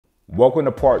Welcome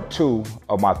to part 2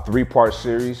 of my 3-part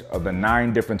series of the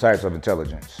 9 different types of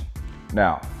intelligence.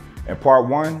 Now, in part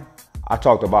 1, I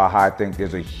talked about how I think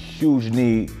there's a huge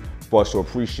need for us to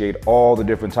appreciate all the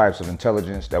different types of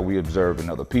intelligence that we observe in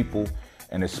other people,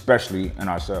 and especially in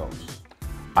ourselves.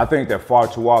 I think that far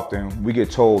too often we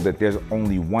get told that there's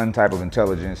only one type of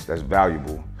intelligence that's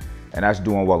valuable, and that's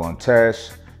doing well on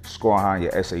tests, scoring high on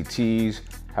your SATs,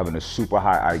 having a super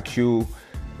high IQ.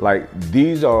 Like,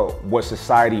 these are what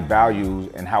society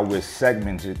values and how we're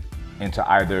segmented into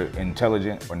either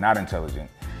intelligent or not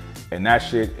intelligent. And that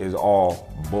shit is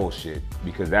all bullshit,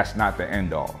 because that's not the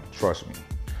end all, trust me.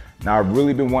 Now, I've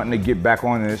really been wanting to get back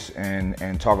on this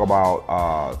and talk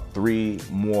about 3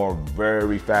 more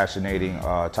very fascinating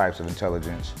types of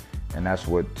intelligence. And that's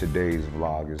what today's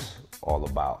vlog is all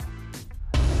about.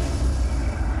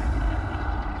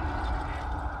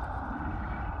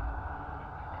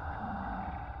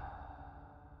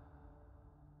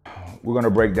 We're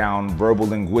gonna break down verbal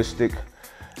linguistic,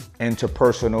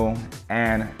 interpersonal,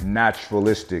 and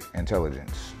naturalistic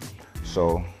intelligence.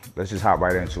 So let's just hop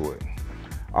right into it.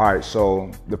 All right,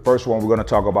 so the first one we're gonna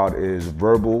talk about is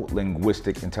verbal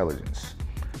linguistic intelligence.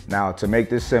 Now, to make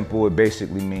this simple, it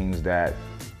basically means that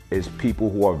it's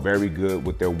people who are very good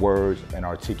with their words and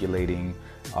articulating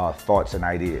thoughts and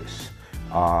ideas.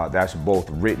 That's both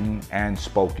written and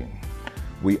spoken.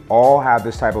 We all have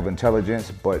this type of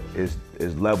intelligence, but is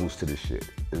levels to this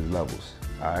shit, is levels,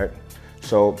 all right?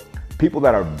 So people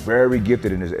that are very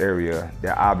gifted in this area,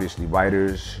 they're obviously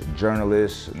writers,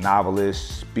 journalists,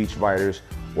 novelists, speech writers,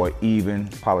 or even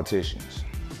politicians.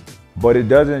 But it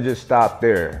doesn't just stop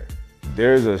there.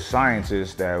 There's a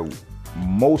scientist that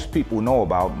most people know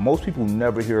about. Most people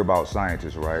never hear about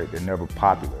scientists, right? They're never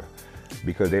popular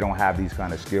because they don't have these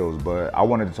kind of skills. But I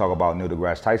wanted to talk about Neil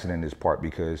deGrasse Tyson in this part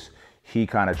because he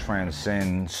kind of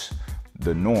transcends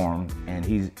the norm, and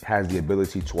he has the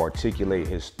ability to articulate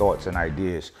his thoughts and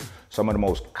ideas. Some of the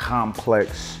most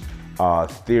complex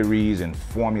theories and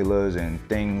formulas and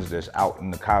things that's out in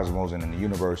the cosmos and in the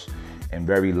universe in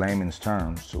very layman's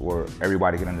terms where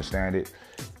everybody can understand it.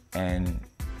 And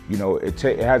you know,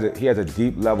 he has a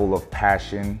deep level of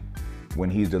passion when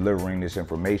he's delivering this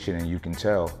information, and you can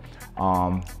tell.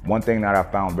 One thing that I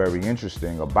found very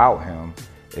interesting about him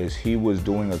is he was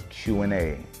doing a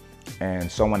Q&A,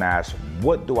 and someone asked,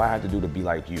 what do I have to do to be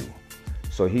like you?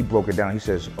 So he broke it down. He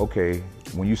says, okay,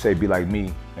 when you say be like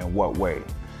me, in what way?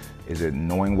 Is it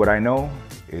knowing what I know?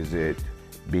 Is it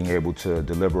being able to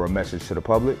deliver a message to the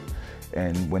public?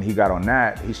 And when he got on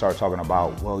that, he started talking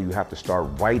about, well, you have to start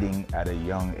writing at a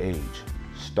young age.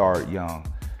 Start young.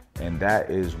 And that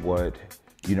is what,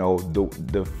 you know,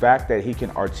 the fact that he can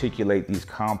articulate these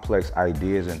complex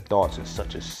ideas and thoughts in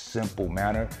such a simple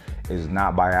manner is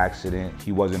not by accident.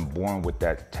 He wasn't born with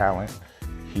that talent.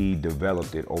 He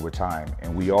developed it over time.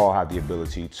 And we all have the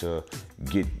ability to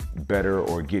get better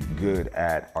or get good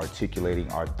at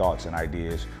articulating our thoughts and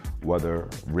ideas, whether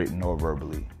written or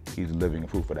verbally. He's living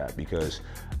proof of that, because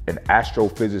an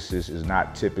astrophysicist is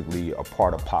not typically a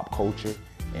part of pop culture,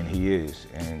 and he is,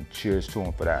 and cheers to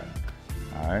him for that,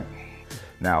 all right?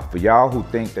 Now, for y'all who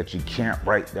think that you can't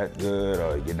write that good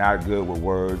or you're not good with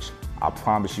words, I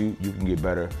promise you, you can get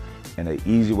better. And the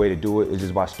easy way to do it is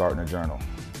just by starting a journal.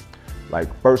 Like,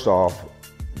 first off,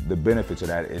 the benefits of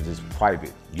that is it's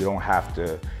private. You don't have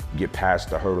to get past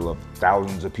the hurdle of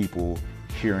thousands of people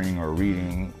hearing or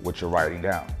reading what you're writing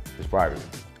down. It's private.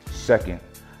 Second,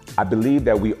 I believe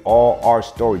that we all are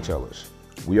storytellers.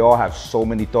 We all have so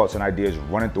many thoughts and ideas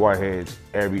running through our heads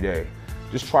every day.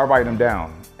 Just try writing them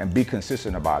down and be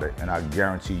consistent about it, and I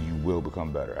guarantee you will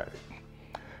become better at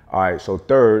it. All right, so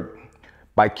third,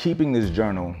 by keeping this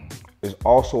journal is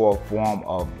also a form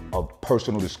of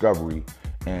personal discovery,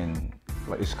 and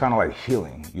it's kind of like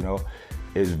healing, you know?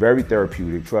 It's very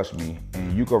therapeutic, trust me,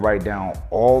 and you can write down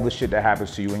all the shit that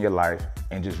happens to you in your life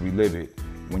and just relive it.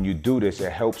 When you do this,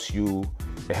 it helps you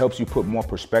put more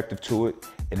perspective to it,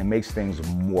 and it makes things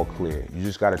more clear. You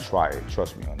just gotta try it,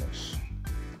 trust me on this.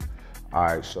 All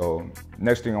right, so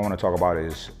next thing I want to talk about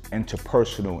is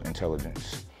interpersonal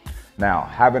intelligence. Now,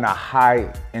 having a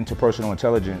high interpersonal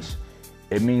intelligence,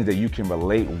 it means that you can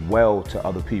relate well to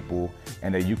other people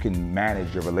and that you can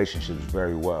manage your relationships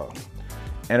very well.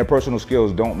 Interpersonal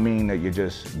skills don't mean that you're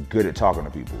just good at talking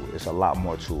to people. It's a lot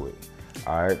more to it,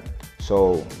 all right?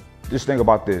 So just think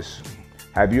about this.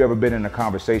 Have you ever been in a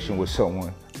conversation with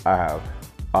someone? I have.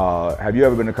 Have you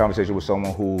ever been in a conversation with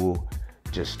someone who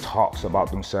just talks about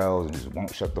themselves and just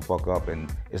won't shut the fuck up, and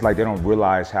it's like they don't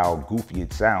realize how goofy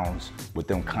it sounds with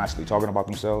them constantly talking about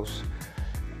themselves?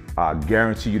 I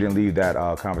guarantee you didn't leave that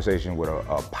conversation with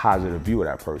a positive view of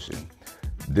that person.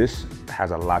 This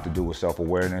has a lot to do with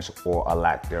self-awareness or a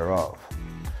lack thereof.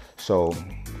 So,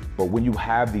 but when you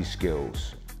have these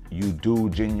skills, you do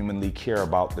genuinely care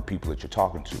about the people that you're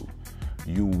talking to.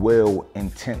 You will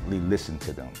intently listen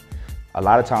to them. A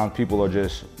lot of times people are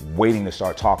just waiting to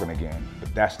start talking again,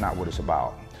 but that's not what it's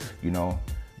about. You know,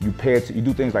 you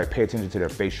do things like pay attention to their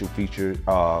facial features,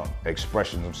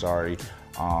 expressions,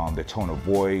 their tone of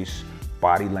voice,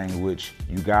 body language.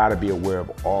 You gotta be aware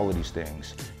of all of these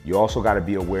things. You also gotta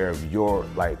be aware of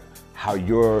how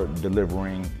you're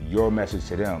delivering your message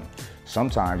to them.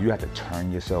 Sometimes you have to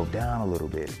turn yourself down a little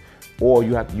bit, or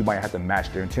you might have to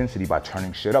match their intensity by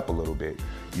turning shit up a little bit.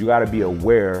 You gotta be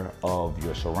aware of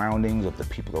your surroundings, of the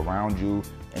people around you,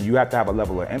 and you have to have a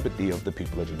level of empathy of the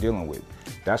people that you're dealing with.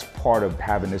 That's part of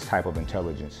having this type of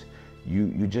intelligence.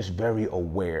 You're just very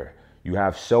aware. You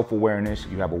have self-awareness,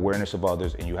 you have awareness of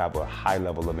others, and you have a high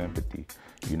level of empathy.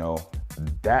 You know,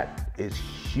 that is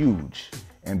huge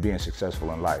in being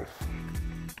successful in life.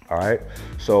 All right,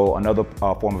 so another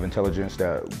form of intelligence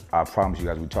that I promise you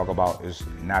guys we talk about is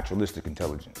naturalistic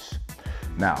intelligence.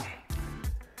 Now,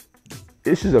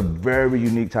 this is a very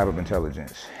unique type of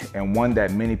intelligence and one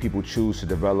that many people choose to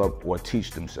develop or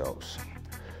teach themselves.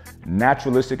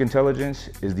 Naturalistic intelligence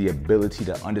is the ability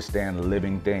to understand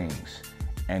living things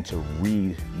and to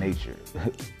read nature.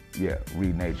 Yeah,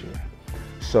 read nature.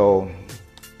 So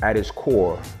at its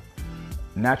core,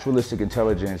 naturalistic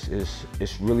intelligence is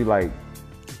really like,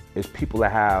 it's people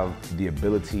that have the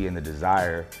ability and the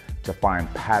desire to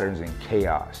find patterns in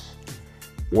chaos,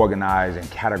 organize and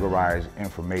categorize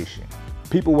information.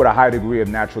 People with a high degree of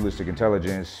naturalistic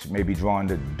intelligence may be drawn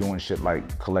to doing shit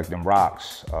like collecting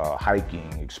rocks,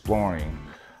 hiking, exploring,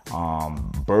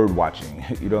 bird watching,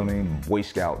 you know what I mean, Boy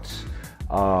Scouts,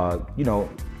 you know,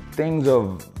 things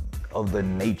of the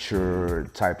nature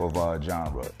type of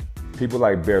genre. People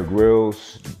like Bear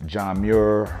Grylls, John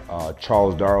Muir,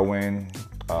 Charles Darwin,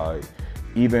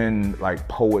 even like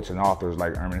poets and authors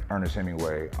like Ernest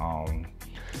Hemingway.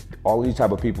 All these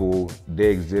type of people, they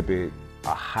exhibit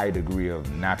a high degree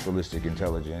of naturalistic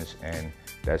intelligence, and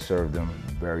that served them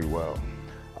very well.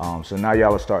 So now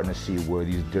y'all are starting to see where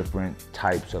these different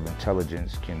types of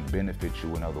intelligence can benefit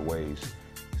you in other ways.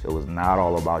 So it's not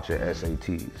all about your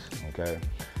SATs, okay?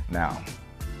 Now,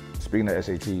 speaking of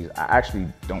SATs, I actually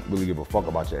don't really give a fuck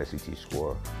about your SAT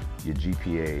score, your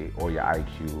GPA, or your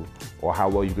IQ, or how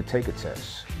well you could take a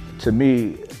test. To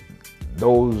me,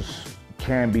 those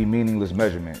can be meaningless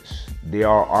measurements. They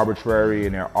are arbitrary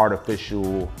and they're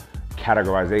artificial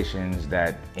categorizations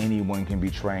that anyone can be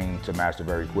trained to master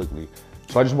very quickly.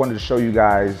 So I just wanted to show you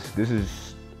guys, this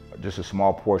is just a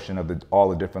small portion of all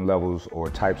the different levels or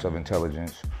types of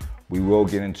intelligence. We will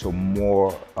get into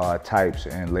more types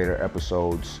in later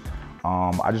episodes.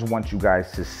 I just want you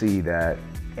guys to see that,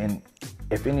 and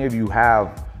if any of you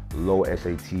have low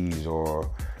SATs or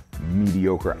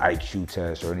mediocre IQ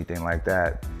tests or anything like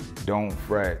that, don't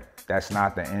fret. That's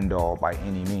not the end all by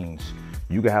any means.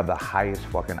 You can have the highest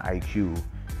fucking IQ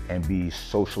and be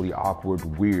socially awkward,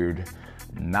 weird,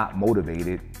 not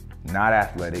motivated, not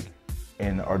athletic,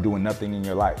 and are doing nothing in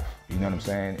your life. You know what I'm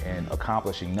saying? And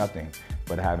accomplishing nothing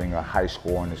but having a high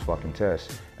score on this fucking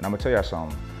test. And I'm gonna tell you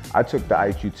something. I took the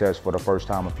IQ test for the first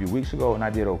time a few weeks ago and I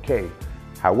did okay.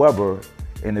 However,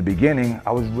 in the beginning,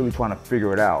 I was really trying to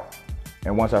figure it out.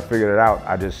 And once I figured it out,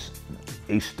 I just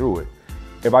aced through it.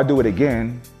 If I do it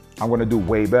again, I'm gonna do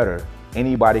way better.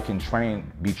 Anybody can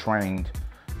be trained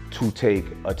to take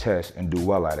a test and do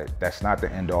well at it. That's not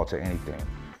the end all to anything.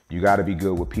 You gotta be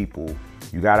good with people.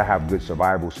 You gotta have good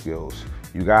survival skills.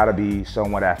 You gotta be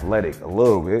somewhat athletic, a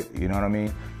little bit, you know what I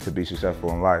mean, to be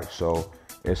successful in life. So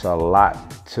it's a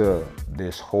lot to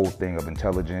this whole thing of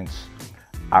intelligence.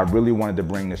 I really wanted to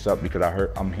bring this up because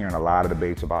I'm hearing a lot of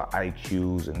debates about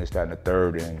IQs and this, that, and the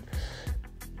third, and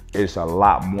it's a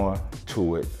lot more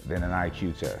to it than an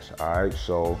IQ test, all right?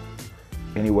 So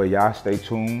anyway, y'all stay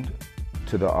tuned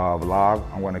to the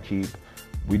vlog.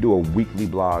 We do a weekly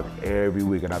blog every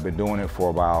week, and I've been doing it for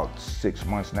about 6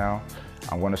 months now.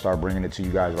 I'm gonna start bringing it to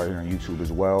you guys right here on YouTube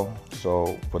as well.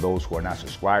 So for those who are not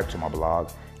subscribed to my blog,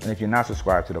 and if you're not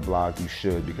subscribed to the blog, you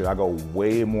should, because I go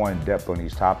way more in depth on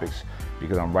these topics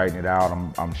because I'm writing it out,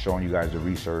 I'm showing you guys the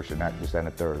research and that, this, that, and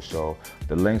the third. So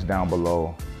the link's down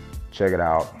below, check it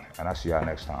out, and I'll see y'all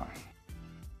next time.